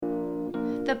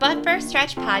The But First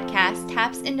Stretch podcast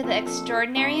taps into the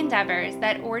extraordinary endeavors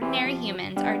that ordinary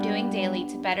humans are doing daily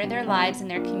to better their lives and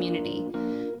their community.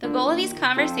 The goal of these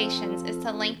conversations is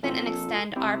to lengthen and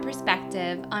extend our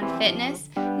perspective on fitness,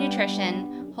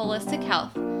 nutrition, holistic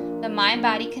health, the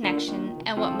mind-body connection,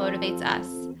 and what motivates us.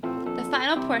 The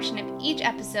final portion of each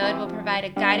episode will provide a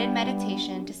guided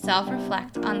meditation to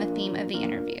self-reflect on the theme of the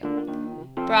interview.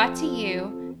 Brought to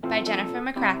you by Jennifer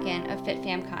McCracken of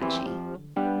FitFam-Conchi.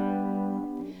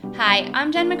 Hi,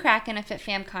 I'm Jen McCracken of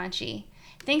FitFam-Conchi.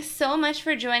 Thanks so much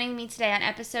for joining me today on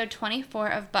episode 24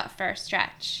 of But First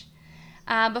Stretch.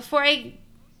 Before I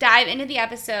dive into the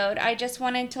episode, I just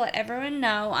wanted to let everyone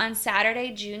know on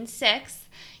Saturday, June 6th,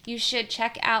 you should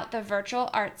check out the Virtual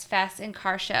Arts Fest in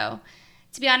Carshow.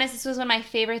 To be honest, this was one of my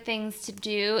favorite things to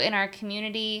do in our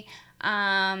community.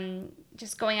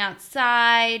 Just going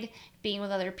outside, being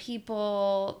with other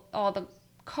people, all the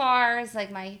cars,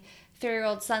 like my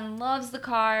 3-year-old son loves the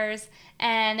cars,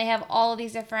 and they have all of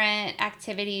these different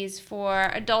activities for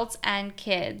adults and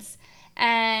kids.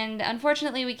 And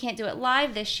unfortunately, we can't do it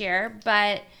live this year,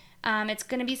 but it's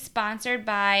going to be sponsored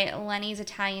by Lenny's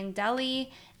Italian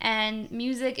Deli, and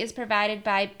music is provided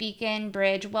by Beacon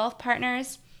Bridge Wealth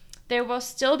Partners. There will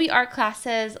still be art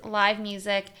classes, live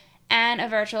music, and a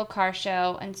virtual car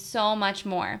show, and so much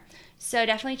more. So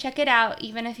definitely check it out,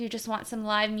 even if you just want some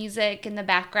live music in the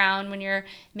background when you're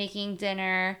making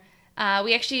dinner.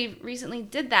 We actually recently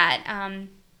did that.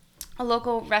 A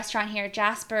local restaurant here,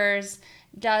 Jasper's,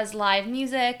 does live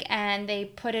music, and they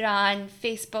put it on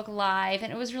Facebook Live,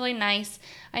 and it was really nice.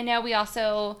 I know we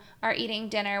also are eating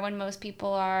dinner when most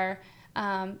people are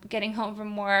getting home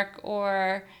from work,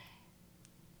 or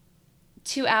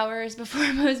 2 hours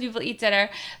before most people eat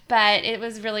dinner, but it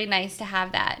was really nice to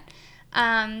have that.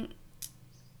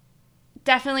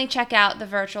 Definitely check out the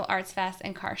Virtual Arts Fest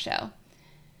and Car Show.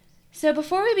 So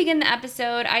before we begin the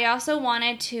episode, I also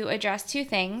wanted to address two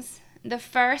things. The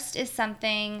first is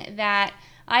something that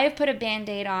I have put a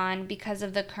Band-Aid on because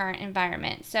of the current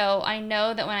environment. So I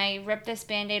know that when I rip this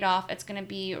Band-Aid off, it's going to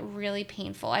be really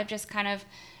painful. I've just kind of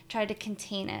tried to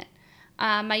contain it.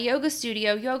 My yoga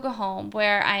studio, Yoga Home,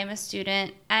 where I am a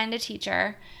student and a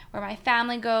teacher, where my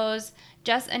family goes,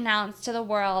 just announced to the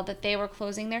world that they were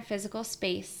closing their physical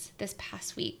space this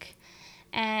past week.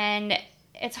 And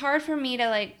it's hard for me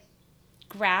to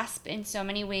grasp in so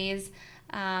many ways.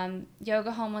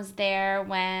 Yoga Home was there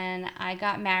when I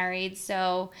got married,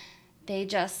 so they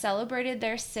just celebrated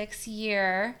their 6th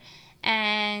year.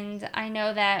 And I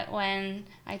know that when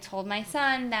I told my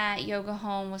son that Yoga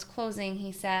Home was closing,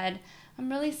 he said, "I'm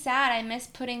really sad. I miss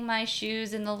putting my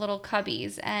shoes in the little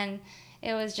cubbies." And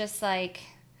it was just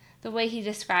the way he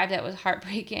described it was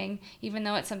heartbreaking, even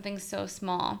though it's something so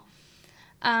small.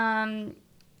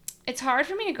 It's hard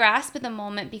for me to grasp at the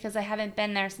moment because I haven't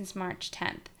been there since March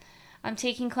 10th. I'm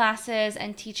taking classes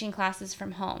and teaching classes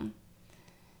from home.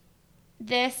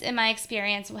 This, in my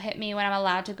experience, will hit me when I'm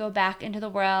allowed to go back into the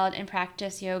world and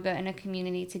practice yoga in a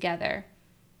community together.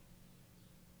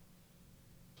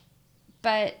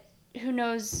 But who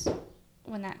knows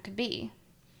when that could be?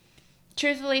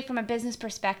 Truthfully, from a business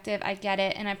perspective, I get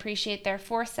it and appreciate their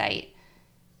foresight.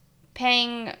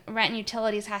 Paying rent and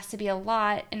utilities has to be a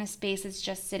lot in a space that's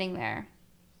just sitting there.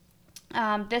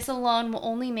 This alone will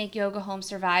only make Yoga Home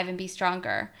survive and be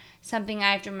stronger, something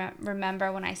I have to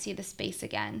remember when I see the space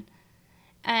again.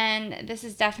 And this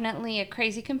is definitely a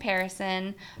crazy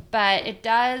comparison, but it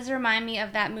does remind me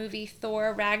of that movie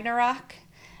Thor Ragnarok.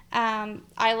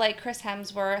 I like Chris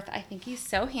Hemsworth. I think he's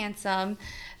so handsome.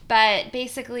 But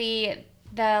basically,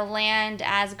 the land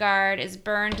Asgard is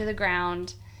burned to the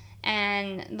ground,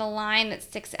 and the line that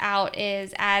sticks out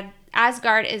is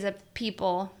Asgard is a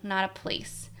people, not a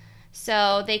place.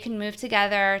 So they can move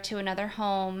together to another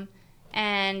home,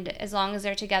 and as long as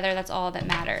they're together, that's all that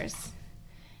matters.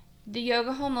 The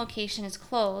Yoga Home location is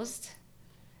closed,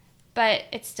 but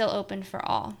it's still open for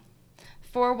all.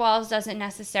 4 walls doesn't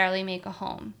necessarily make a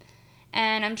home.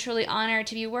 And I'm truly honored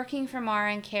to be working for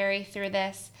Mara and Carrie through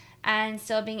this and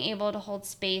still being able to hold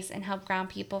space and help ground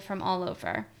people from all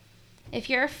over. If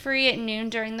you're free at noon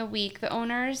during the week, the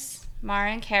owners,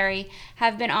 Mara and Carrie,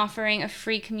 have been offering a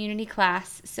free community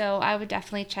class, so I would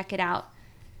definitely check it out.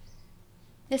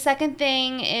 The second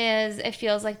thing is it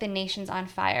feels like the nation's on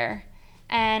fire.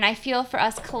 And I feel for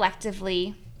us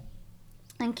collectively,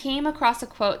 and came across a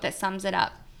quote that sums it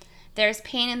up. "There's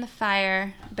pain in the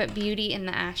fire, but beauty in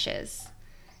the ashes."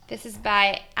 This is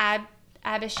by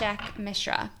Abhishek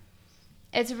Mishra.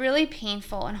 It's really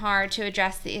painful and hard to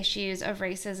address the issues of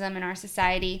racism in our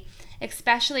society,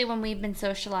 especially when we've been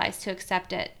socialized to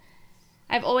accept it.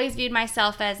 I've always viewed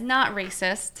myself as not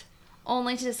racist,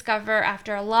 only to discover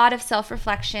after a lot of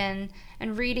self-reflection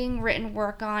and reading written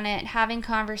work on it, having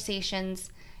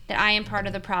conversations, that I am part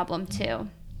of the problem too.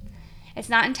 It's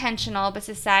not intentional, but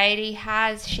society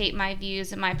has shaped my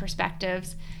views and my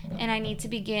perspectives, and I need to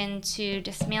begin to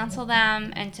dismantle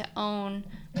them and to own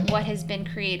what has been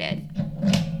created.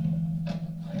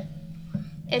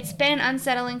 It's been an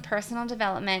unsettling personal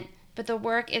development, but the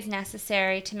work is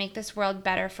necessary to make this world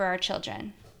better for our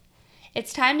children.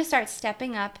 It's time to start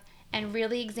stepping up and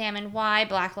really examine why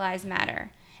Black Lives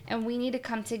Matter, and we need to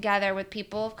come together with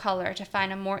people of color to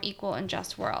find a more equal and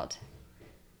just world.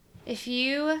 If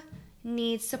you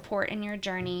need support in your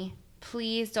journey,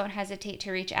 please don't hesitate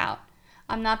to reach out.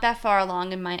 I'm not that far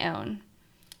along in my own.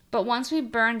 But once we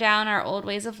burn down our old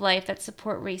ways of life that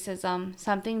support racism,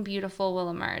 something beautiful will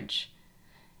emerge.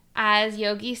 As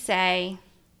yogis say,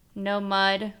 no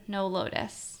mud, no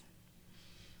lotus.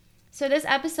 So this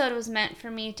episode was meant for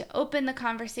me to open the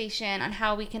conversation on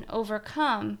how we can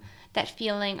overcome that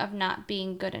feeling of not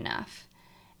being good enough.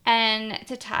 And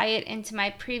to tie it into my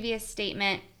previous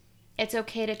statement, it's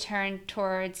okay to turn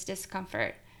towards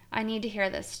discomfort. I need to hear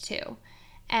this too.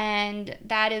 And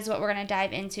that is what we're going to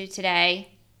dive into today.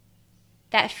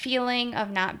 That feeling of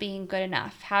not being good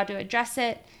enough, how to address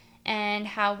it, and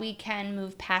how we can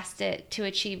move past it to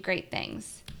achieve great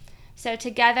things. So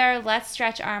together, let's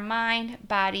stretch our mind,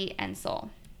 body, and soul.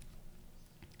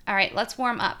 All right, let's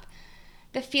warm up.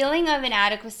 The feeling of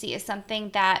inadequacy is something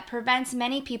that prevents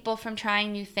many people from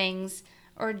trying new things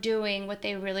or doing what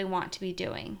they really want to be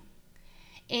doing.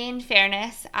 In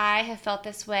fairness, I have felt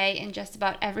this way in just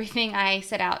about everything I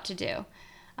set out to do.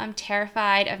 I'm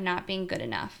terrified of not being good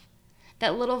enough.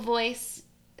 That little voice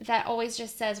that always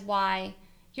just says, why?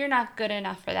 You're not good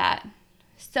enough for that.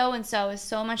 So-and-so is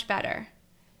so much better.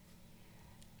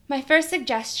 My first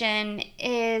suggestion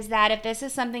is that if this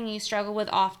is something you struggle with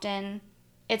often,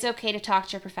 it's okay to talk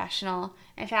to a professional.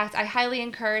 In fact, I highly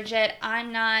encourage it.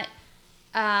 I'm not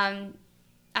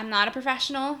a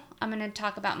professional. I'm going to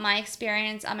talk about my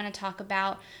experience. I'm going to talk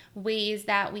about ways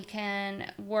that we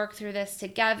can work through this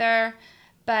together.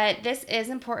 But this is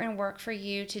important work for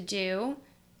you to do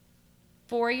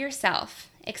for yourself,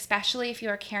 especially if you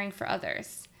are caring for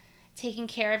others. Taking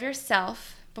care of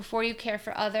yourself before you care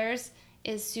for others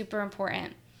is super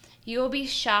important. You will be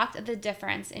shocked at the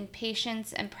difference in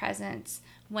patience and presence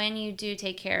when you do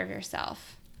take care of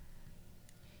yourself.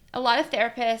 A lot of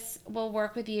therapists will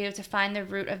work with you to find the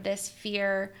root of this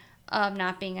fear of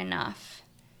not being enough.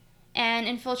 And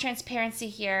in full transparency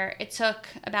here, it took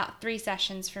about 3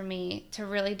 sessions for me to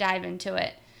really dive into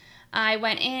it. I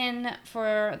went in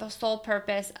for the sole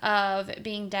purpose of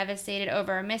being devastated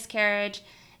over a miscarriage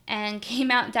and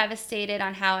came out devastated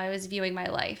on how I was viewing my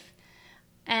life.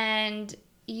 And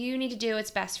you need to do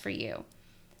what's best for you.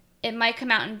 It might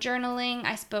come out in journaling.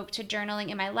 I spoke to journaling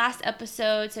in my last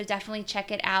episode, so definitely check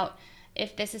it out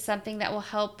if this is something that will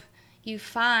help you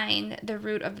find the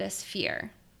root of this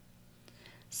fear.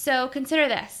 So consider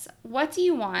this. What do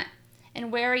you want,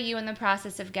 and where are you in the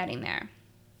process of getting there?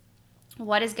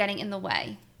 What is getting in the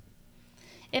way?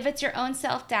 If it's your own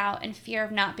self-doubt and fear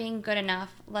of not being good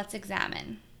enough, let's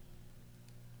examine.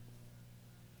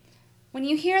 When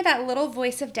you hear that little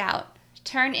voice of doubt,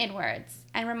 turn inwards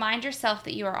and remind yourself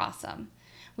that you are awesome.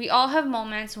 We all have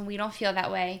moments when we don't feel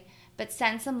that way, but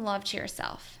send some love to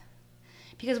yourself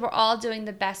because we're all doing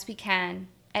the best we can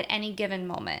at any given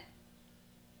moment.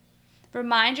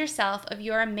 Remind yourself of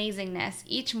your amazingness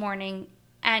each morning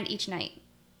and each night,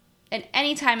 at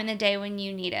any time in the day when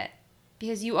you need it,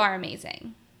 because you are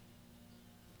amazing.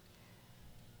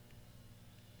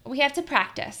 We have to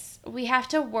practice. We have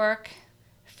to work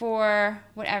for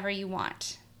whatever you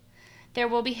want. There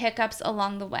will be hiccups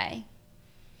along the way.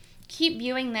 Keep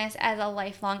viewing this as a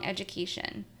lifelong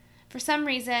education. For some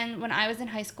reason, when I was in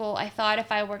high school, I thought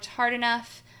if I worked hard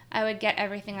enough, I would get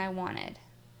everything I wanted,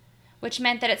 which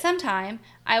meant that at some time,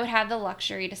 I would have the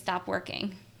luxury to stop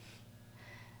working.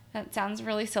 That sounds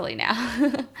really silly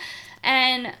now.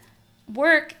 And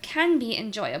work can be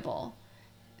enjoyable.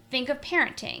 Think of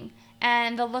parenting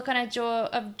and the look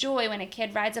of joy when a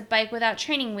kid rides a bike without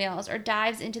training wheels or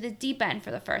dives into the deep end for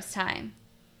the first time.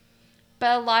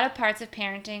 But a lot of parts of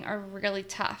parenting are really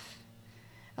tough.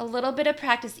 A little bit of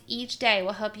practice each day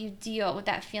will help you deal with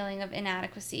that feeling of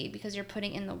inadequacy because you're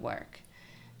putting in the work.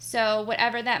 So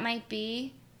whatever that might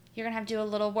be, you're going to have to do a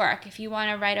little work. If you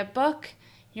want to write a book,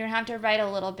 you're going to have to write a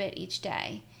little bit each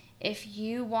day. If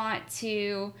you want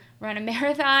to run a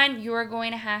marathon, you're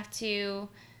going to have to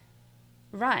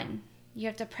run. You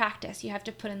have to practice. You have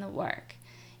to put in the work.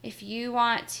 If you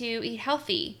want to eat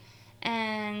healthy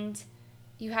and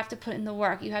You have to put in the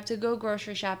work. You have to go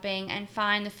grocery shopping and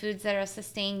find the foods that will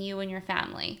sustain you and your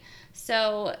family.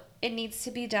 So it needs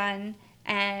to be done,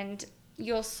 and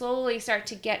you'll slowly start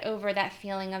to get over that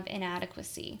feeling of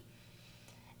inadequacy.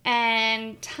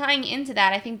 And tying into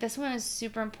that, I think this one is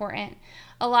super important.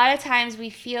 A lot of times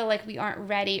we feel like we aren't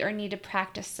ready or need to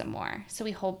practice some more, so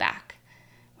we hold back.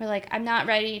 We're like, I'm not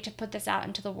ready to put this out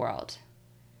into the world.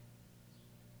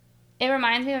 It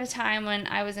reminds me of a time when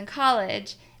I was in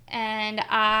college and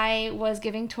I was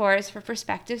giving tours for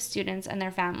prospective students and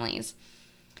their families.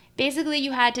 Basically,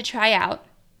 you had to try out.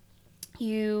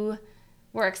 You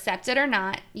were accepted or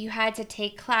not. You had to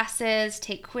take classes,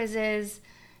 take quizzes,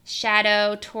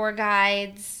 shadow tour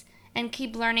guides, and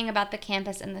keep learning about the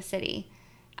campus and the city.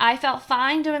 I felt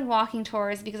fine doing walking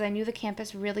tours because I knew the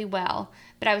campus really well,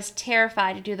 but I was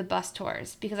terrified to do the bus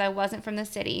tours because I wasn't from the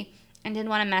city and didn't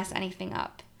want to mess anything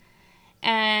up.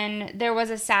 And there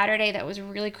was a Saturday that was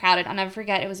really crowded. I'll never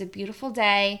forget. It was a beautiful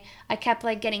day. I kept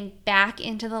getting back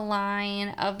into the line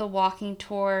of the walking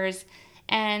tours,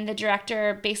 and the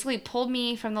director basically pulled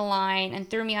me from the line and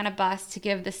threw me on a bus to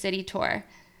give the city tour.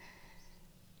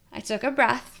 I took a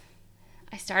breath.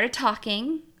 I started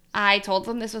talking. I told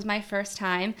them this was my first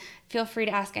time. Feel free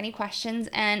to ask any questions,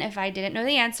 and if I didn't know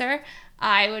the answer,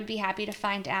 I would be happy to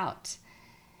find out.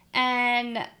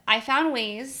 And I found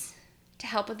ways to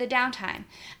help with the downtime,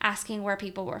 asking where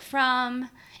people were from,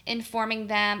 informing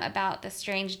them about the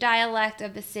strange dialect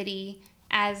of the city,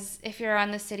 as if you're on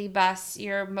the city bus,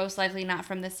 you're most likely not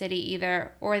from the city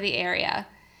either, or the area.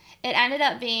 It ended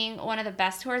up being one of the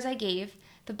best tours I gave.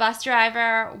 The bus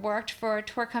driver worked for a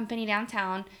tour company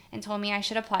downtown and told me I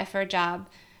should apply for a job.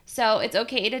 So it's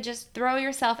okay to just throw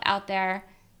yourself out there,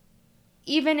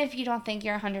 even if you don't think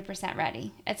you're 100%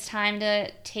 ready. It's time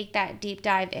to take that deep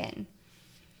dive in.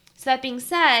 So that being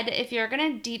said, if you're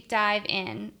going to deep dive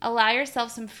in, allow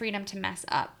yourself some freedom to mess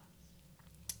up,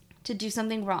 to do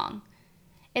something wrong.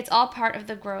 It's all part of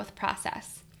the growth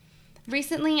process.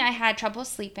 Recently, I had trouble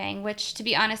sleeping, which, to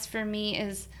be honest, for me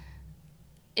is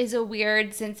a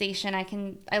weird sensation.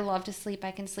 I love to sleep.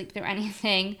 I can sleep through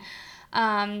anything.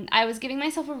 I was giving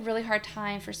myself a really hard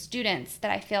time for students that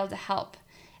I failed to help,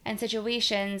 and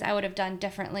situations I would have done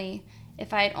differently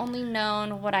if I had only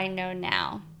known what I know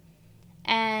now.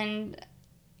 And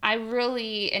I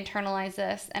really internalized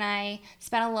this, and I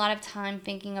spent a lot of time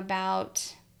thinking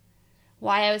about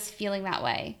why I was feeling that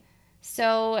way.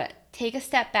 So take a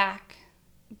step back,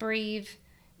 breathe,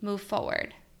 move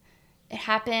forward. It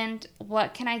happened.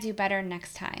 What can I do better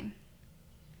next time?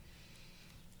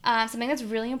 Something that's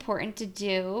really important to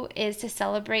do is to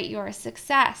celebrate your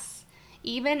success.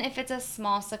 Even if it's a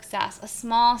small success, a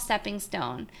small stepping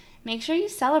stone, make sure you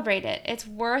celebrate it. It's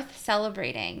worth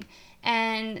celebrating.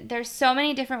 And there's so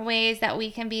many different ways that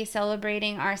we can be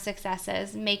celebrating our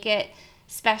successes. Make it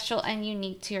special and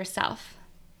unique to yourself.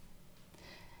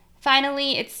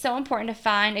 Finally, it's so important to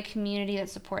find a community that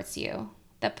supports you,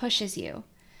 that pushes you,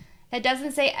 that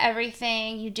doesn't say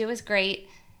everything you do is great,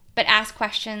 but asks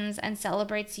questions and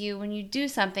celebrates you when you do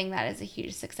something that is a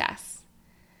huge success.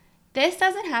 This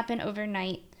doesn't happen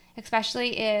overnight,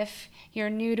 especially if you're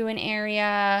new to an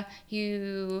area.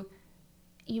 You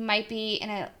might be in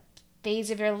a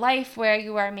phase of your life where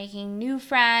you are making new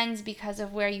friends because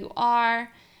of where you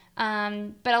are,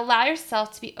 but allow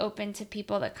yourself to be open to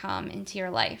people that come into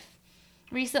your life.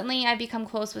 Recently, I've become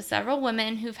close with several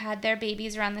women who've had their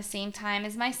babies around the same time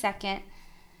as my second,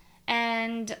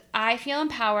 and I feel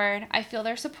empowered. I feel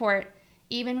their support,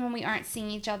 even when we aren't seeing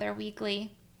each other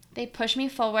weekly. They push me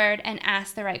forward and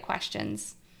ask the right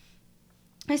questions.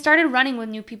 I started running with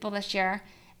new people this year,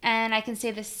 and I can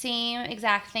say the same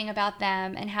exact thing about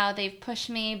them and how they've pushed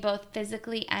me both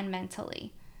physically and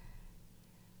mentally.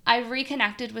 I've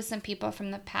reconnected with some people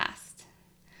from the past.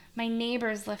 My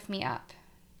neighbors lift me up.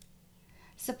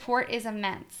 Support is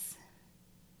immense.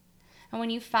 And when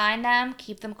you find them,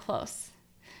 keep them close.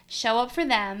 Show up for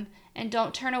them and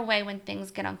don't turn away when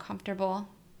things get uncomfortable.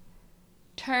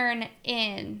 Turn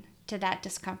in to that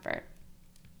discomfort.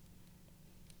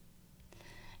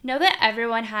 Know that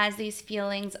everyone has these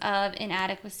feelings of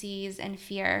inadequacies and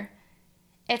fear.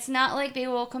 It's not like they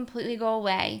will completely go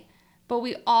away, but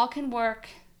we all can work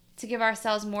to give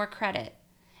ourselves more credit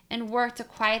and work to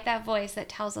quiet that voice that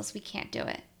tells us we can't do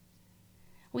it.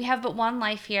 We have but one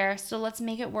life here, so let's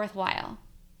make it worthwhile.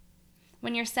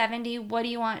 When you're 70, what do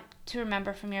you want to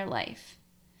remember from your life?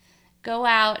 Go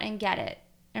out and get it,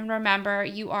 and remember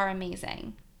you are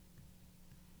amazing.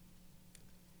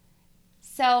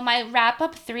 So my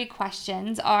wrap-up 3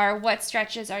 questions are: what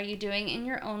stretches are you doing in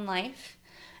your own life?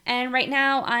 And right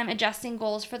now I'm adjusting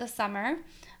goals for the summer.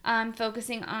 I'm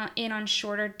focusing on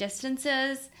shorter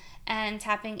distances and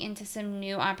tapping into some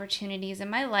new opportunities in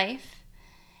my life.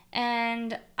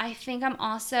 And I think I'm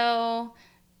also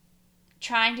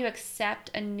trying to accept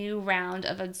a new round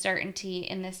of uncertainty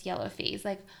in this yellow phase.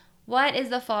 Like, what is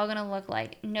the fall going to look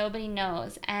like? Nobody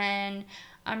knows. And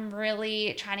I'm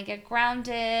really trying to get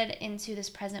grounded into this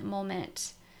present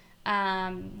moment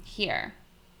here.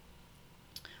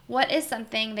 What is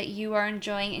something that you are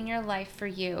enjoying in your life for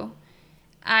you?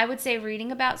 I would say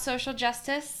reading about social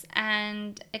justice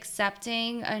and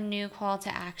accepting a new call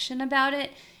to action about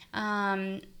it.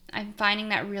 I'm finding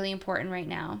that really important right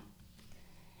now.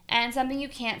 And something you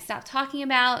can't stop talking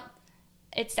about,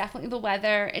 it's definitely the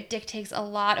weather. It dictates a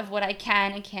lot of what I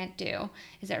can and can't do.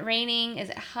 Is it raining? Is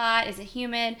it hot? Is it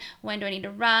humid? When do I need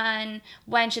to run?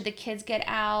 When should the kids get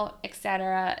out?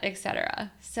 Etc.,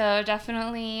 etc. So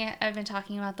definitely I've been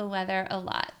talking about the weather a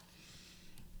lot.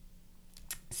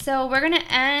 So we're going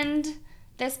to end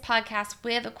this podcast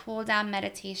with a cool down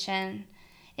meditation.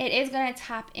 It is going to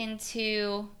tap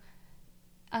into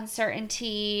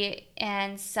uncertainty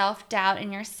and self-doubt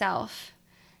in yourself.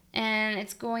 And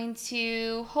it's going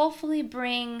to hopefully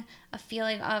bring a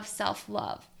feeling of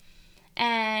self-love.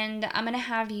 And I'm going to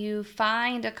have you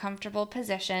find a comfortable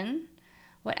position,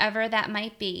 whatever that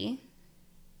might be.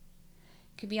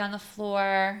 It could be on the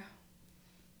floor,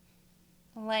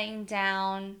 laying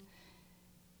down.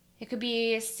 It could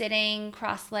be sitting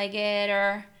cross-legged,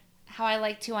 or how I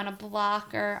like to on a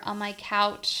block or on my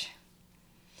couch.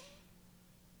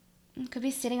 It could be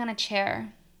sitting on a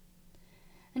chair.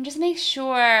 And just make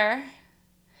sure,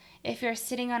 if you're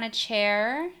sitting on a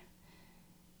chair,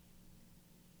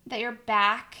 that your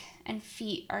back and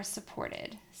feet are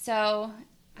supported. So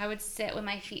I would sit with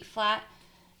my feet flat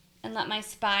and let my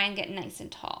spine get nice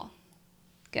and tall.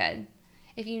 Good.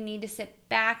 If you need to sit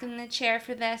back in the chair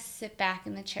for this, sit back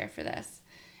in the chair for this.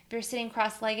 If you're sitting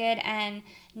cross-legged and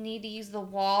need to use the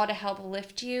wall to help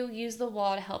lift you, use the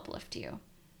wall to help lift you.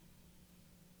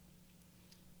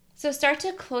 So start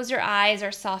to close your eyes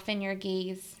or soften your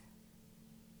gaze.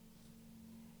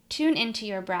 Tune into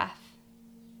your breath.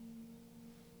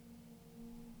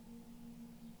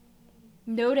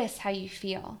 Notice how you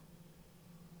feel.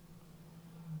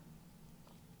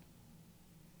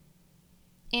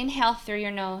 Inhale through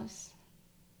your nose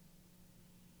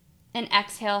and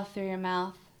exhale through your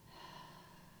mouth.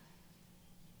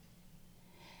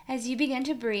 As you begin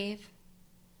to breathe,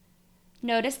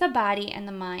 notice the body and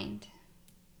the mind.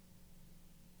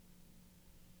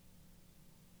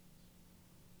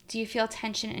 Do you feel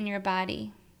tension in your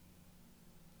body?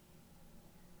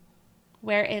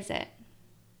 Where is it?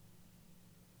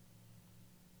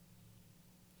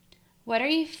 What are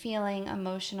you feeling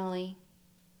emotionally?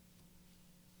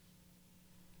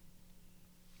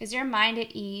 Is your mind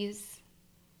at ease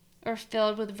or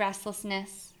filled with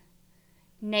restlessness,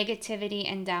 negativity,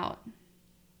 and doubt?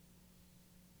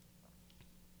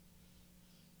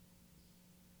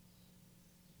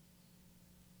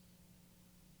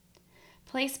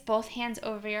 Place both hands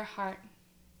over your heart.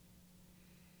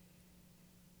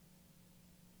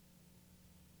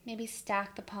 Maybe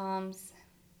stack the palms.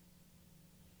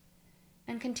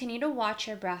 And continue to watch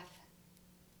your breath.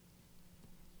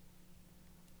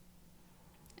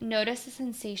 Notice the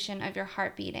sensation of your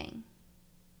heart beating.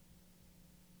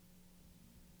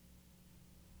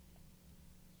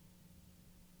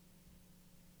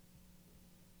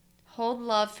 Hold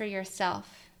love for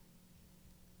yourself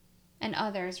and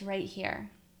others right here.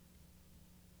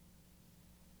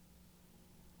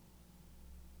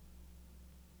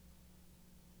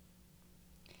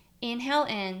 Inhale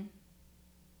in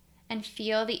and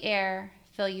feel the air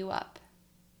fill you up.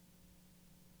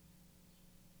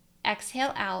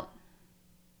 Exhale out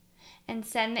and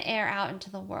send the air out into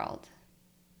the world.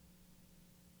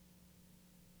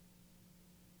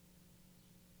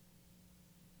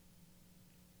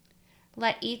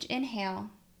 Let each inhale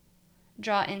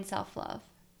draw in self-love.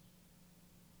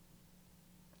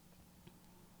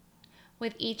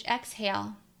 With each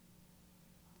exhale,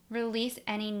 release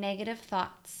any negative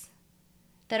thoughts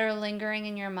that are lingering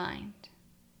in your mind.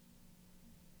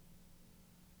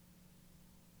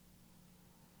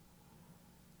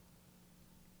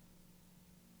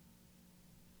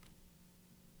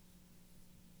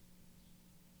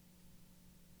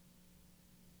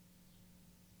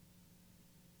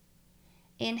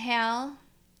 Inhale,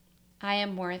 I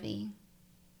am worthy.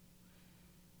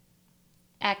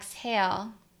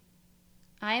 Exhale,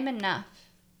 I am enough.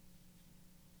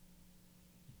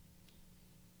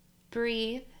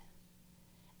 Breathe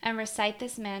and recite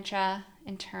this mantra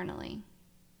internally.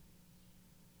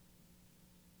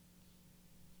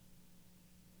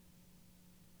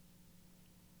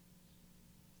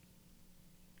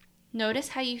 Notice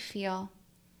how you feel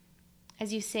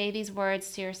as you say these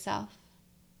words to yourself.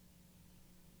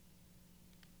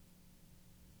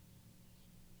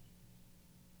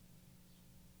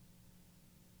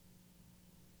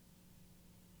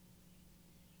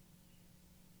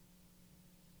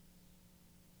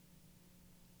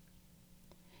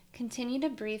 Continue to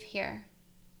breathe here.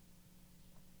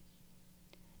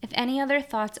 If any other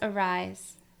thoughts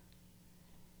arise,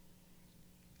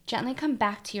 gently come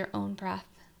back to your own breath.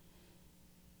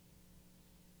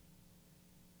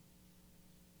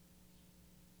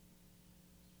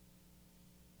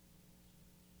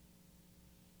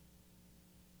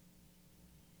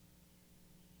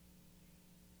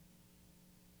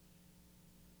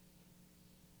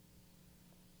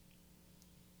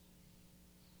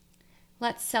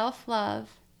 Let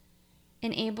self-love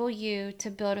enable you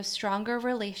to build a stronger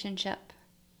relationship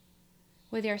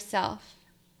with yourself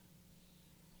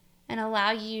and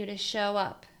allow you to show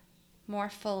up more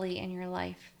fully in your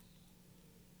life.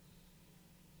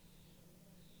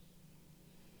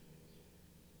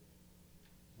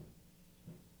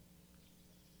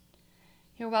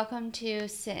 You're welcome to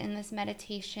sit in this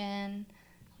meditation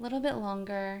a little bit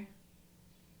longer,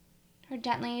 or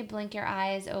gently blink your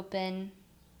eyes open.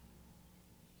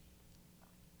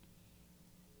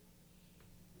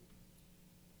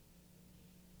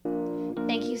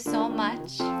 Thank you so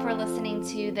much for listening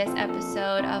to this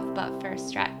episode of But First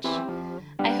Stretch.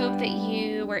 I hope that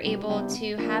you were able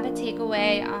to have a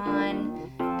takeaway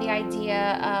on the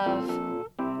idea of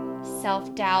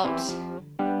self-doubt,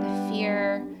 the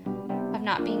fear of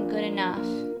not being good enough,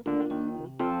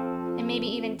 and maybe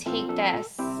even take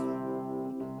this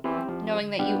knowing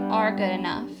that you are good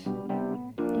enough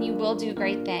and you will do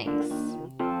great things.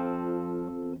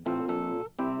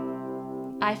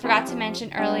 I forgot to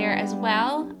mention earlier as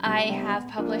well, I have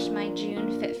published my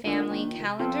June Fit Family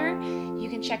calendar. You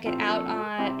can check it out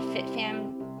on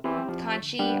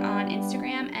FitFamConchi on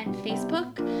Instagram and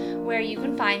Facebook, where you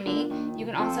can find me. You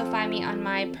can also find me on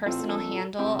my personal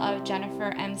handle of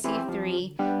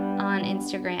JenniferMC3 on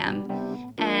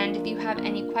Instagram. And if you have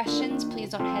any questions, please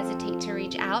don't hesitate to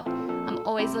reach out. I'm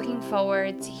always looking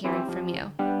forward to hearing from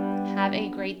you. Have a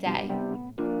great day.